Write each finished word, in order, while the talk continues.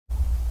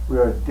We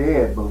are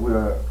dead, but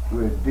we're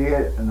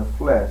dead in the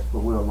flesh, but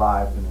we're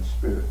alive in the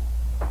spirit.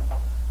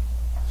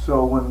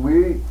 So when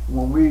we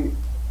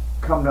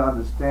come to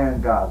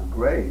understand God's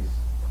grace,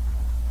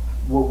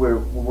 what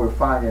we're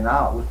finding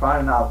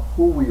out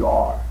who we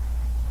are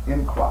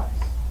in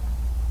Christ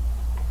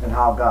and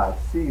how God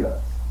sees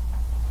us.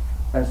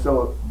 And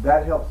so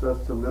that helps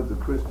us to live the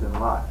Christian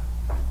life.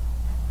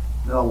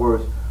 In other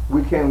words,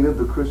 we can't live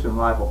the Christian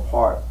life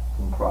apart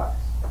from Christ.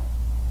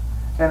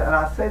 And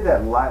I say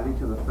that lightly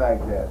to the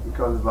fact that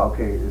because it's like,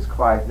 okay, it's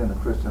Christ in the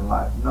Christian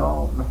life.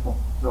 No,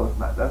 it's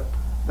not.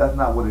 That's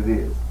not what it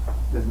is.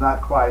 It's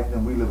not Christ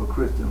and we live a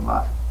Christian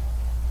life.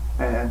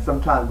 And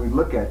sometimes we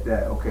look at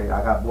that, okay,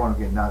 I got born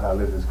again, now I got to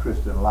live this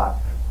Christian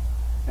life.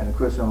 And the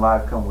Christian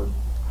life comes with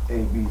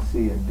A, B,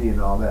 C, and D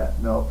and all that.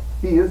 No,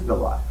 He is the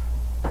life.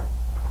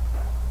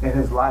 And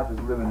His life is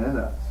living in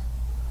us.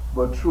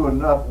 But true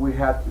enough, we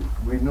have to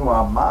renew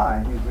our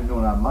mind. He's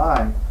renewing our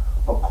mind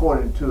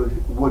according to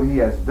what He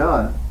has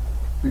done,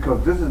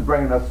 because this is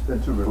bringing us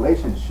into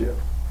relationship.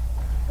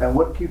 And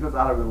what keeps us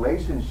out of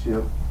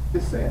relationship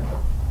is sin.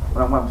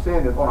 What I'm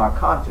saying is on our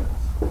conscience.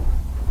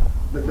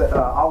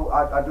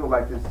 I do it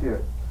like this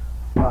here.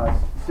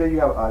 Say you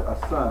have a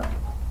son.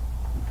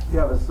 You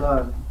have a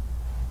son,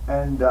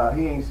 and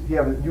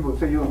you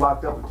say you were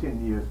locked up for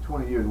 10 years,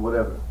 20 years,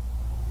 whatever,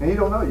 and he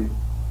don't know you.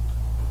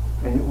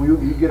 And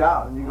you get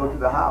out and you go to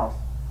the house.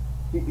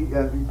 He's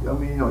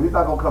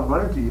not gonna come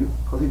running to you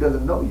because he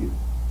doesn't know you,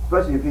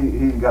 especially if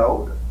he got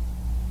older.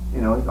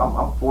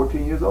 I'm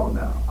 14 years old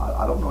now.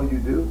 I don't know you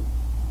do,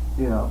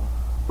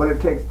 but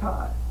it takes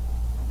time.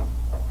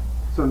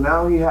 So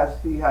now he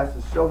has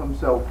to show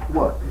himself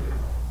what?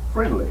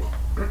 Friendly.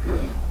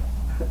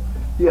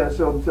 He has to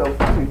show himself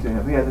friendly to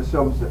him. He has to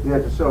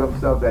show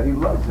himself that he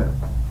loves him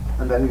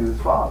and that he's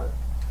his father.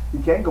 He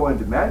can't go in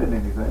demanding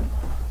anything.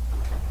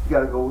 You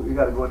gotta go in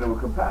there with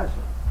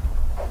compassion.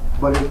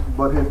 But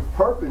his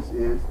purpose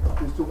is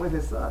to win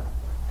his son.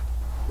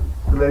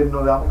 To let him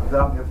know that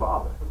I'm your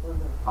father.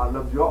 I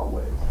love you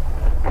always.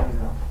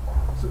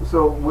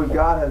 So what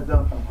God has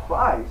done through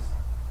Christ,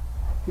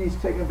 He's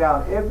taken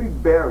down every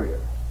barrier,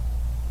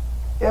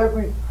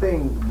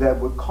 everything that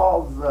would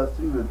cause us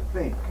to even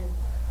think,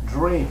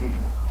 dream,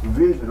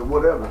 vision, or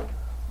whatever,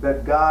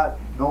 that God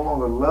no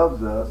longer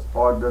loves us,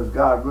 or does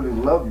God really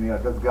love me, or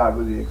does God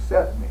really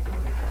accept me.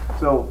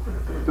 So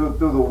through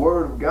the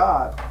Word of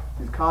God,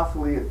 He's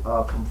constantly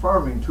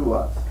confirming to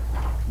us,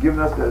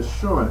 giving us the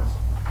assurance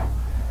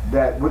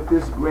that what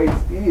this grace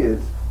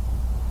is,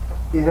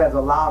 it has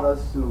allowed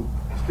us to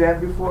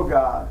stand before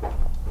God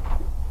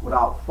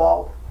without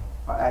fault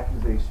or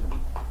accusation,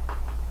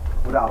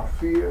 without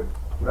fear,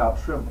 without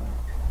trembling.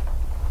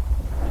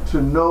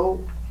 To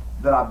know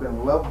that I've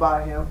been loved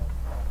by Him,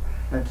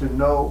 and to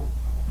know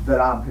that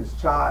I'm His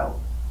child,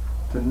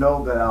 to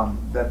know that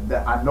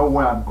I know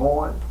where I'm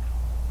going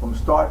from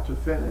start to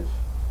finish,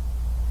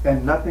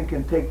 and nothing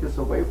can take this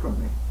away from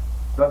me.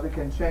 Nothing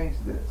can change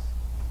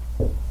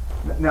this.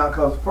 Now,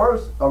 because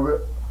first,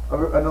 in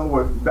other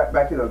words,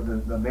 back to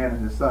the man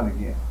and his son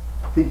again.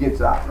 He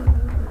gets out.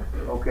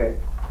 Okay.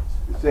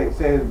 Say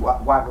his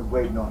wife was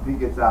waiting on him. He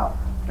gets out.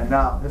 And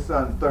now his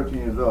son's 13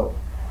 years old.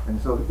 And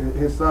so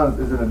his son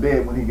is in the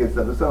bed when he gets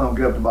up. The son don't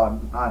get up to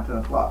about 9, 10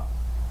 o'clock.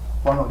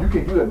 Oh no, you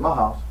can't do that in my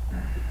house.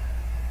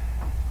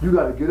 You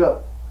got to get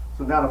up.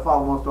 So now the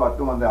father wants to start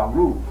throwing down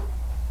rules.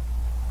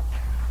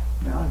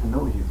 Man, I don't even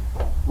know you.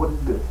 What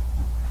is this?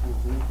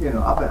 I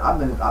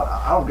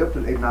don't get up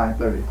till 8,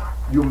 9:30.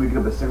 You want me to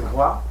get up at 6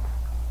 o'clock?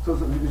 So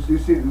you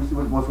see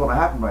what's going to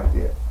happen right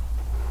there.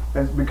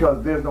 And it's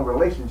because there's no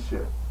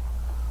relationship.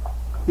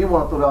 He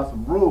wants to throw down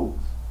some rules.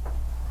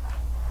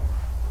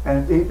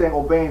 And he think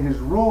obeying his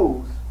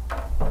rules,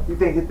 he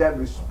think get that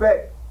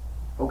respect,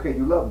 okay,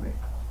 you love me.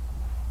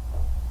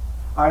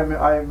 I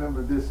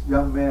remember this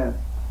young man,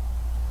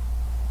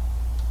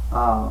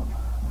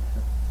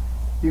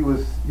 he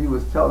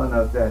was telling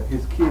us that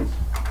his kids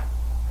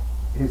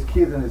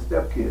and his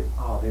stepkids,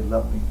 oh, they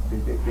love me.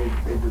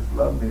 They just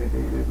love me.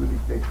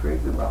 They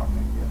crazy about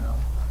me,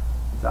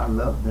 I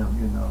love them,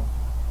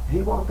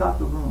 He walked out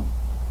the room,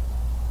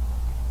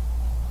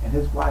 and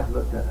his wife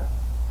looked at him,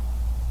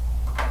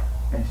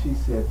 and she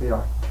said, they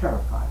are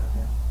terrified of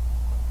him.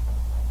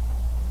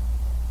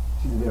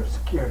 She said, they're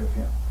scared of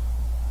him.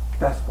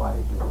 That's why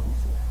they do what he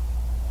said.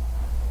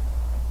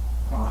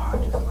 My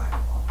heart just like,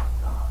 oh my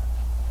God.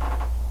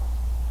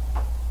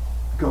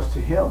 Because to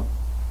him,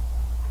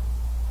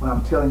 when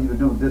I'm telling you to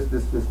do this,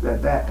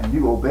 that, and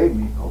you obey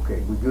me,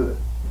 okay, we're good.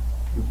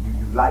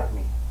 You like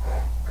me,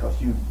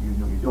 because you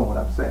know you're doing what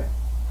I'm saying.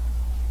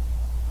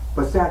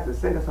 But sad to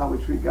say, that's how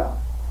we treat God.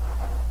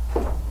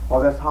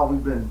 Or that's how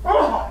we've been,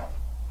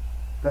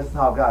 that's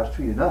how God's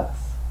treated us.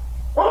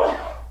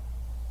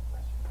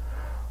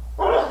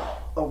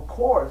 Of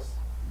course,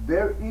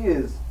 there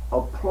is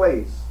a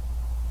place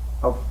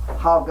of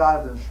how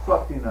God is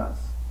instructing us,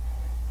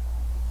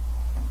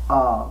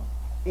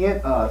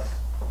 in us,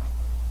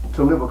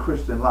 to live a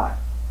Christian life.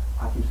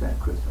 I keep saying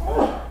Christian.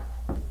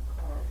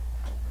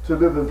 To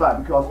live this life,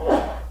 because,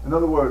 in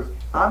other words,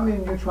 I'm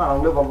in you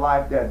trying to live a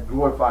life that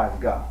glorifies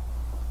God.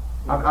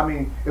 I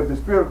mean, if the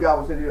Spirit of God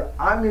would say to you,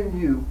 I'm in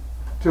you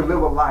to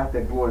live a life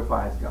that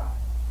glorifies God.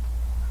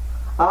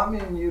 I'm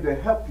in you to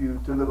help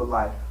you to live a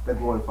life that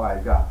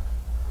glorifies God.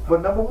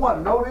 But number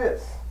one, know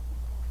this.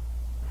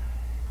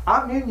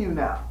 I'm in you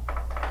now.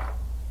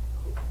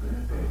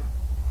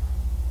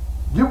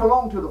 You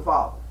belong to the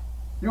Father.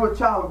 You're a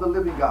child of the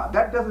living God.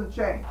 That doesn't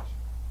change.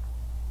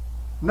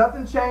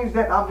 Nothing changed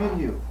that I'm in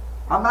you.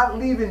 I'm not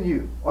leaving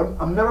you, or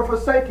I'm never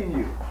forsaking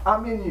you.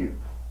 I'm in you.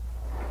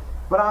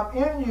 But I'm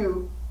in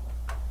you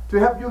to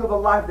help you live a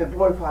life that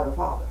glorifies the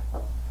Father.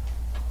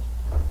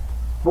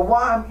 But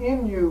while I'm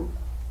in you,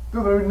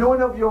 through the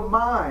renewing of your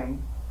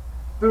mind,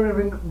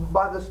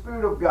 by the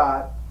Spirit of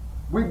God,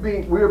 we're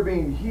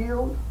being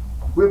healed,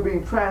 we're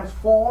being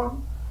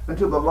transformed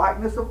into the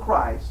likeness of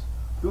Christ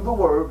through the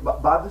Word,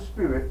 by the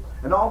Spirit,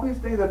 and all these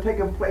things are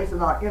taking place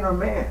in our inner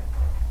man.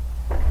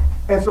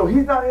 And so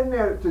He's not in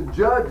there to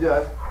judge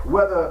us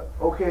whether,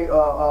 okay,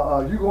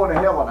 you're going to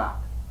hell or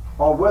not,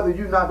 or whether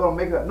you're not going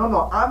to make it.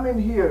 No, I'm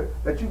in here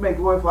that you may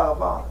glorify the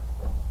Father.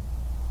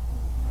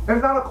 And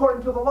it's not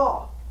according to the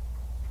law.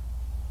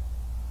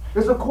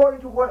 It's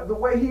according to the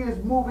way He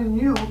is moving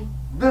you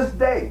this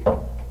day.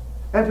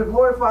 And to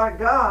glorify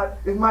God,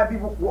 it might be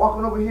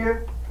walking over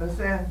here and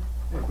saying,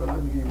 hey, brother,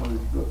 let me give you one of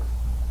these books.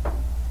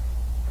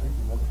 Thank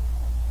you, mother.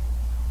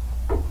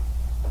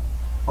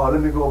 Or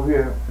let me go over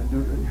here and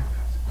do.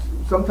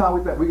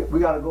 Sometimes we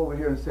got to go over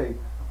here and say,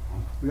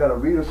 we got to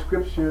read a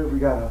scripture, we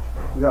got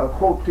to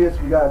quote this,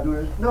 we got to do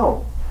this.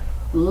 No.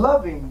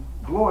 Loving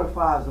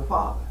glorifies the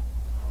Father.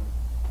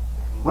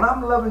 When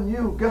I'm loving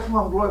you, guess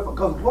what I'm glorifying?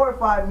 Because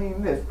glorified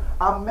means this.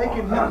 I'm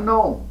making Him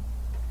known.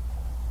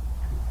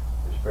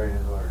 Spreading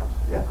His words.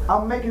 Yeah.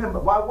 I'm making Him,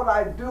 by what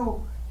I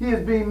do, He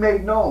is being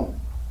made known.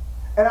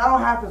 And I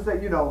don't have to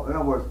say, in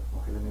other words,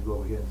 okay, let me go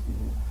over here and see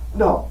you.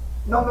 No.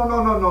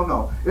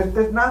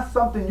 It's not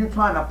something you're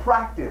trying to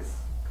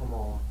practice. Come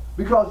on.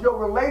 Because your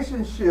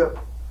relationship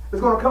is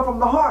going to come from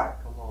the heart.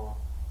 Come on.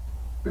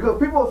 Because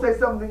people will say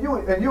something to you,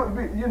 and you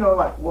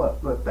like,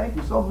 what? Look, thank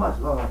you so much.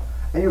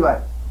 And you're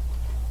like,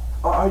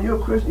 are you a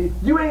Christian?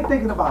 You ain't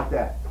thinking about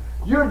that.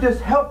 You're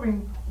just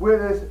helping where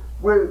there's a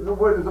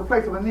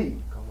place of a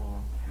need. Come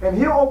on. And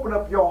He'll open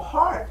up your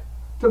heart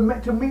to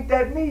meet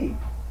that need.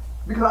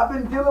 Because I've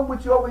been dealing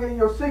with you over here in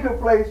your secret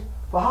place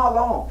for how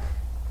long?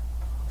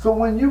 So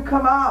when you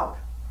come out,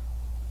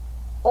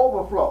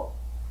 overflow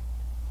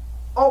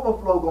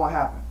gonna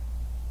happen.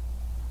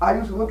 I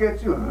used to look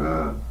at you,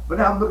 but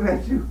now I'm looking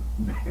at you.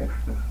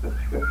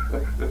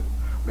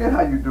 Man,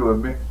 how you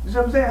doing, man? You see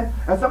what I'm saying?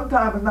 And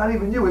sometimes it's not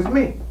even you, it's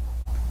me.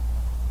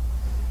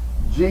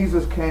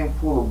 Jesus came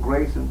full of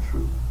grace and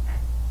truth.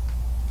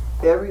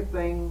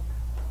 Everything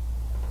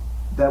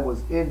that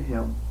was in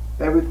Him,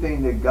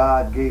 everything that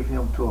God gave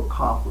Him to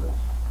accomplish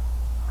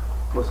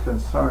was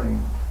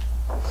concerning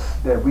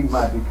that we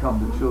might become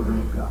the children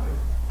of God.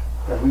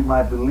 That we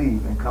might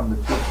believe and become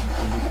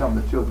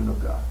the children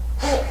of God.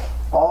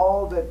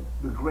 All that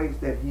the grace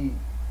that He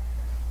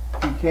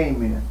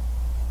came in,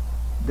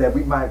 that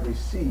we might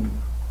receive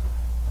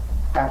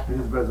after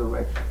His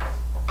resurrection.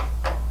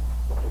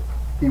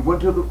 He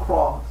went to the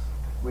cross,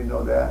 we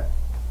know that,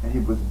 and He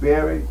was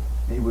buried,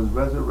 and He was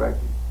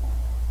resurrected,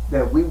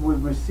 that we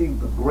would receive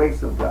the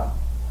grace of God.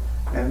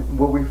 And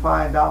when we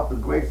find out the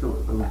grace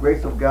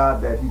of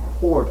God that He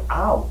poured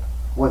out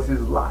was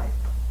His life.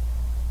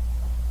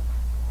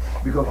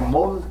 Because the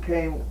law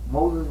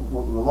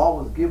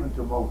was given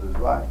to Moses,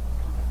 right?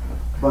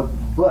 But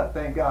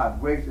thank God,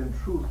 grace and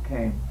truth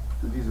came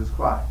to Jesus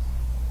Christ.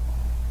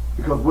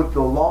 Because what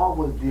the law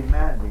was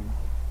demanding,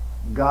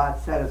 God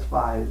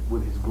satisfied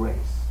with His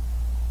grace.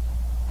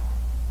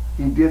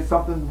 He did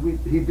something,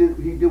 he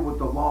did what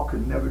the law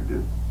could never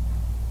do.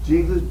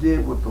 Jesus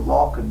did what the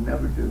law could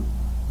never do,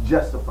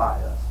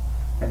 justify us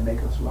and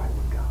make us right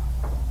with God.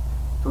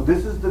 So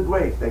this is the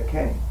grace that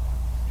came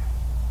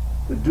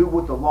to do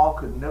what the law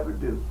could never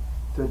do,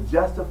 to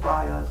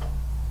justify us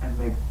and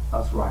make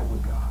us right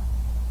with God.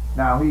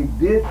 Now He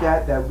did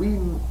that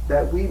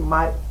we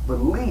might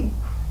believe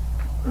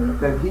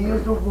that He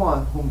is the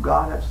one whom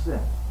God has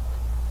sent,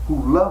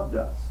 who loved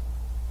us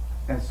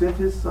and sent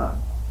His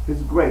Son,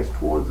 His grace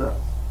towards us,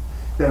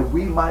 that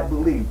we might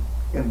believe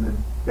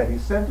that He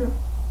sent Him,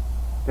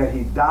 that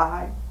He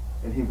died,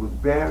 and He was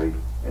buried,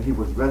 and He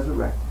was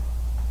resurrected,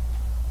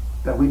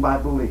 that we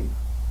might believe.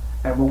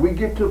 And when we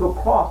get to the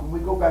cross, when we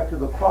go back to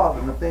the cross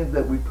and the things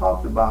that we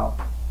talked about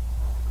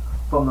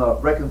from the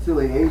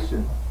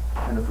reconciliation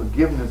and the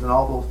forgiveness and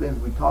all those things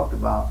we talked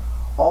about,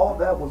 all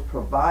that was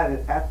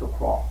provided at the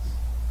cross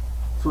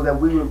so that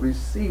we would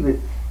receive it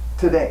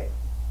today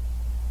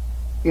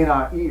in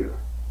our ear.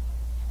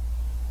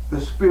 The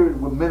Spirit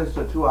would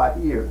minister to our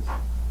ears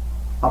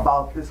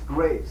about this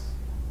grace,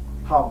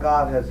 how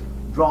God has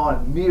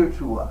drawn near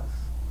to us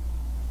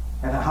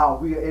and how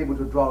we are able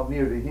to draw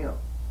near to Him.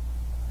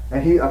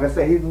 And He, like I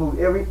say, He's moved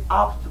every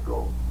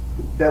obstacle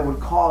that would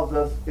cause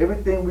us,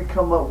 everything we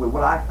come up with.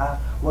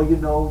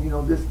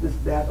 This,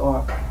 that,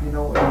 or,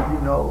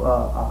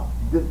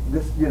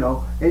 this,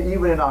 and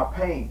even in our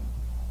pain,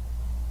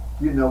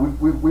 You know,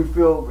 we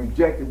feel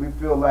rejected. We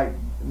feel like,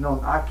 no,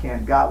 I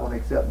can't. God won't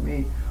accept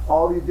me.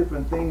 All these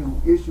different things,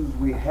 issues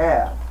we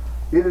have.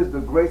 It is the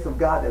grace of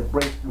God that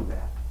breaks through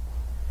that.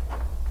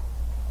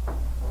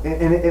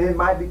 And it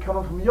might be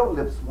coming from your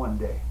lips one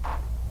day.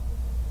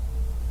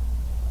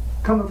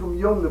 Coming from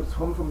your lips,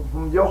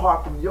 from your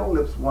heart, from your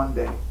lips one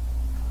day.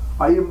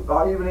 Or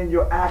even in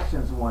your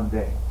actions one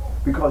day.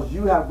 Because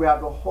you have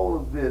grabbed a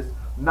hold of this,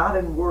 not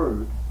in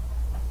word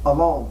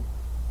alone,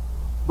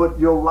 but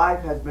your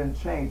life has been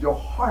changed. Your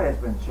heart has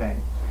been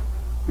changed.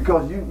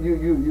 Because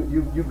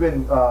you've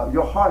been,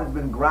 your heart has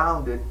been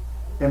grounded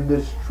in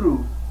this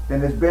truth,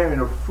 and this bearing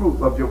of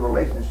fruit of your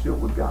relationship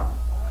with God.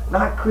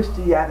 Not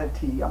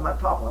Christianity. I'm not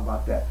talking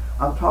about that.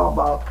 I'm talking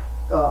about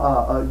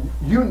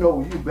you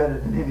know you better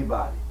than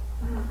anybody.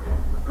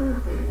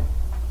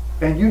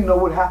 And you know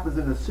what happens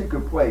in the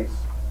secret place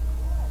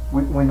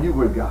when you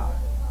were God.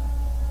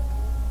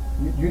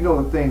 You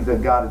know the things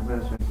that God is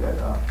ministering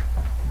that.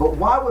 But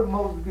why would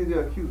Moses be the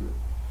accuser?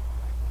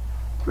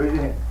 Raise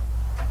your hand.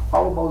 Why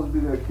would Moses be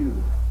the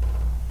accuser?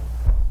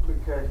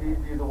 Because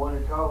he'd be the one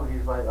to tell him.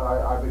 He's like,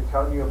 I've been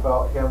telling you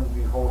about him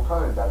the whole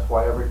time. That's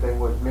why everything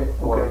was meant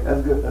for. Okay,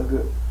 that's good. That's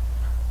good.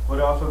 Would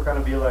it also kind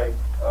of be like,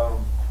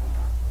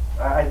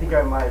 I think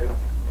I might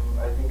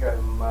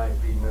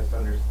be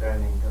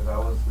misunderstanding, because I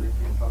was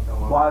thinking something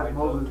along Why the is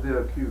lines Moses the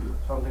accuser?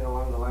 something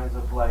along the lines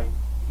of like,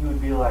 he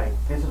would be like,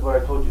 this is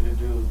what I told you to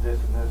do, this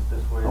and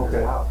this way, Okay.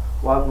 this how.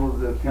 Why is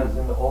Moses the Because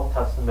accuser? in the Old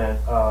Testament,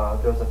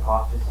 there was a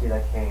prophecy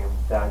that came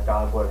that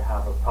God would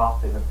have a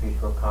prophet in the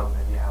future will come,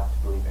 and you have to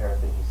believe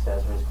everything he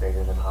says, or is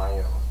greater than I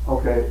am.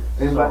 Okay.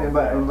 Anybody,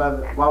 why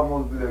would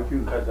Moses be the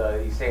accuser?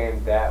 Because he's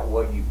saying that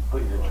what you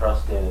put your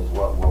trust in is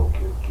what will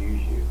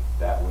accuse you.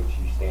 That which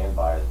you stand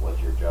by is what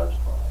you're judged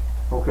by.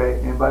 Okay.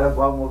 Anybody else?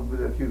 Why would Moses be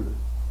the accuser?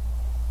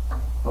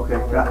 Okay.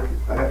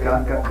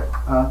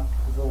 Huh?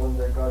 He's the one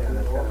that got And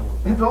that's kind of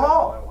He's the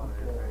law. what I wanted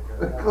to say.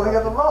 Because he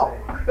has the law.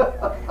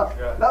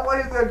 Yeah. That's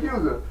why he's the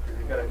accuser.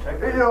 You gotta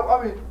check And, you know, I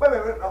mean, wait a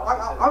minute.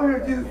 I'm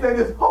hearing Jesus say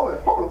this. Hold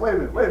it. Wait a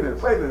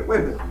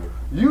minute.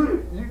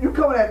 You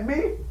coming at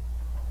me?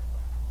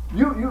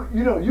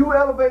 You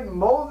elevating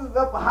Moses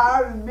up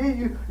higher than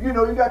me. You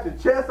know, you got your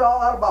chest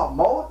all out about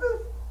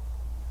Moses.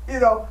 You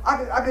know,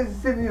 I can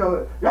just sit, you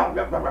know,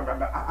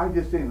 I'm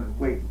just saying,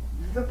 wait.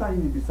 Sometimes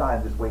you need to be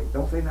silent, just wait.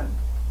 Don't say nothing.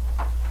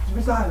 Just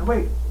be silent,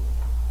 wait.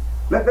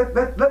 Let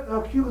the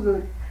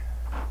accuser,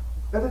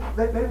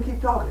 let him keep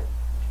talking.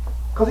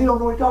 Because he don't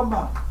know what he's talking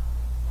about.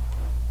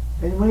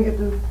 And when he get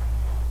to,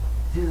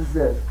 Jesus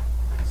says,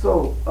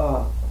 so,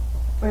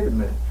 wait a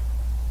minute.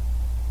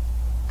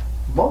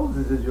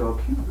 Moses is your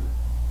accuser.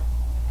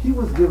 He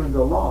was given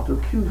the law to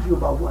accuse you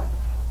about what?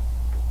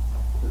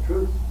 The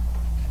truth.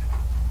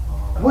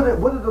 What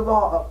did the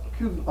law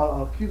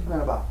accuse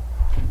man about?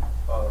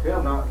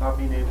 not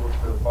being able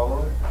to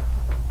follow it.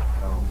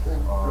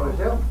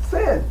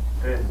 Sin.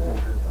 Sin.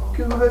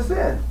 Accuse of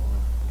sin.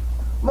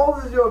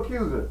 Moses is your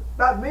accuser,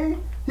 not me.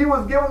 He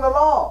was given the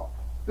law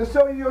to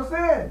show you your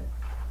sin.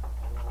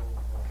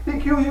 He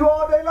accused you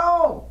all day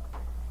long.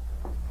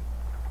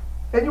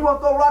 And you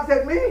want to throw rocks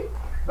at me?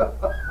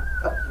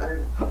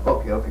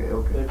 Okay.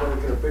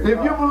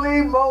 If you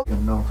believe Moses,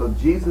 no. So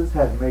Jesus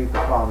has made the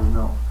Father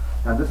known.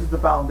 Now this is the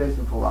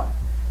foundation for life.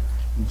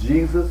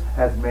 Jesus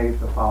has made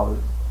the Father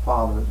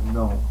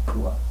known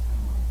to us.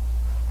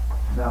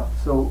 Now,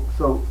 so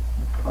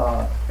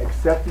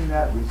accepting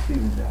that,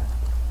 receiving that.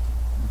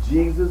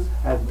 Jesus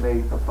has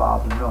made the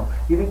Father known.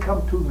 He didn't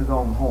come to his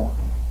own horn.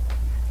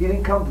 He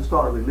didn't come to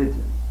start a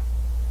religion.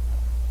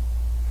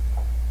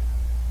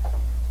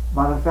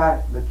 Matter of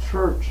fact, the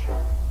church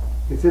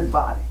is his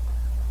body.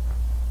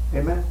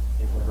 Amen?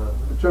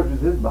 The church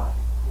is his body.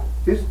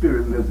 His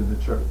spirit lives in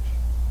the church.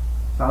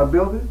 It's not a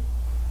building.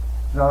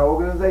 It's not an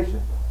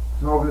organization.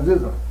 It's an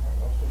organism.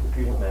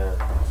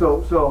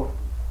 So,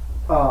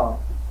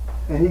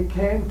 and he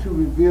came to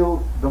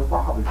reveal the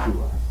Father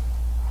to us.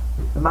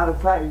 As a matter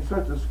of fact, you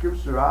search the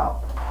scripture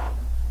out,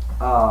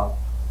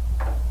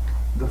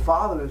 the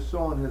Father is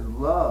showing his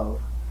love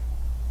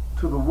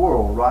to the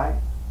world, right?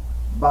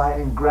 By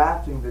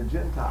engrafting the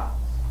Gentiles,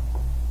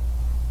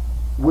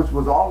 which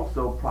was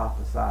also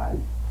prophesied,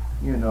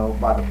 you know,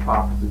 by the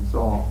prophets and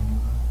so on.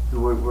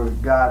 Where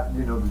God,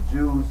 you know, the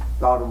Jews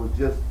thought it was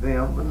just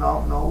them, but no,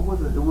 it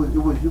wasn't. It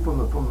was you from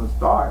the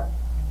start.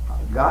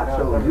 God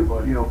showed you,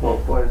 you know,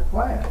 for his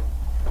plan.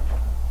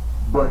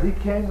 But he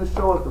came to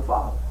show us the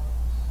Father.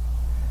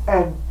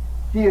 And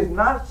he is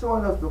not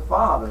showing us the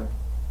Father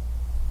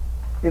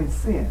in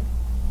sin.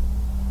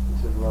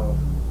 It's his love.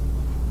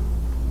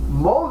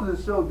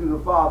 Moses showed you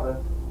the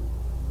Father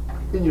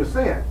in your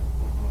sin.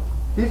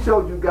 He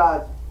showed you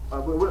God's,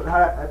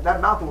 that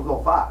mountain was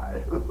on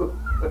fire.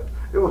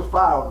 It was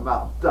fire on the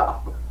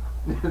mountaintop.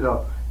 You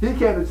know, he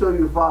came to show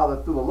you the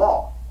Father through the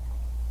law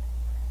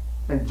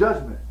and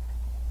judgment,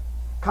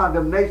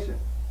 condemnation.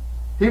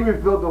 He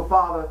revealed the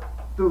Father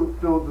through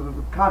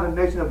the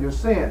condemnation of your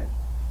sin.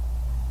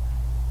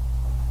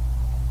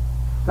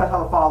 That's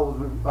how the Father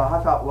was.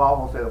 I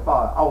won't say the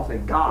Father. I will say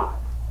God.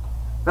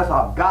 That's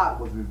how God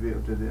was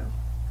revealed to them.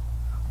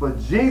 But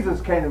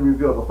Jesus came to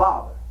reveal the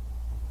Father.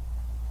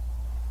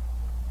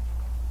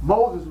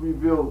 Moses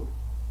revealed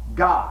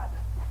God.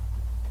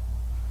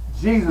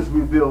 Jesus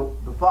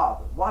revealed the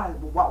Father. Why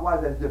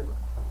is that different?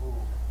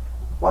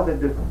 Why is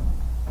that different?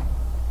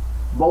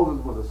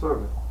 Moses was a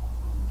servant.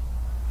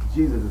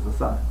 Jesus is the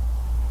Son.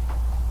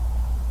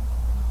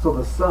 So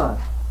the Son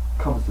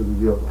comes to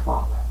reveal the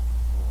Father.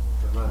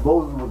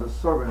 Moses was a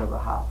servant of the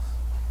house.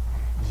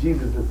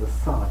 Jesus is the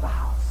Son of the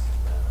house.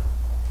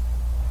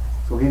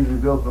 So he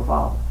reveals the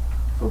Father.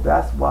 So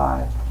that's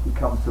why he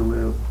comes to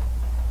live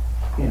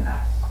in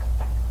us.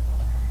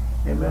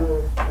 Amen.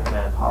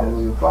 Amen.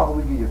 Hallelujah. Father,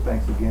 we give you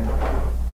thanks again.